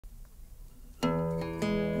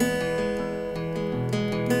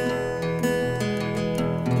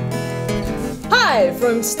Hi,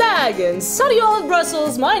 from Stagg in sunny old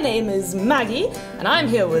Brussels, my name is Maggie, and I'm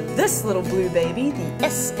here with this little blue baby, the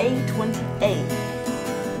SA20A.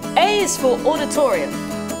 A is for auditorium.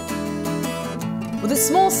 With its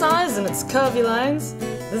small size and its curvy lines,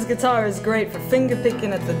 this guitar is great for finger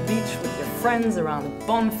picking at the beach with your friends around a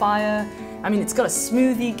bonfire. I mean, it's got a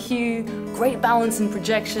smooth EQ, great balance and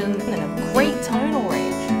projection, and a great tonal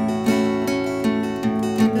range.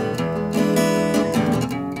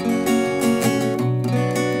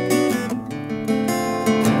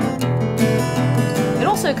 It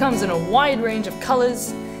also comes in a wide range of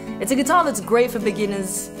colors. It's a guitar that's great for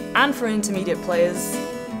beginners, and for intermediate players,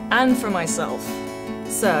 and for myself.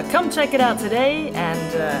 So come check it out today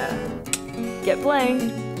and get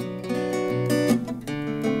playing.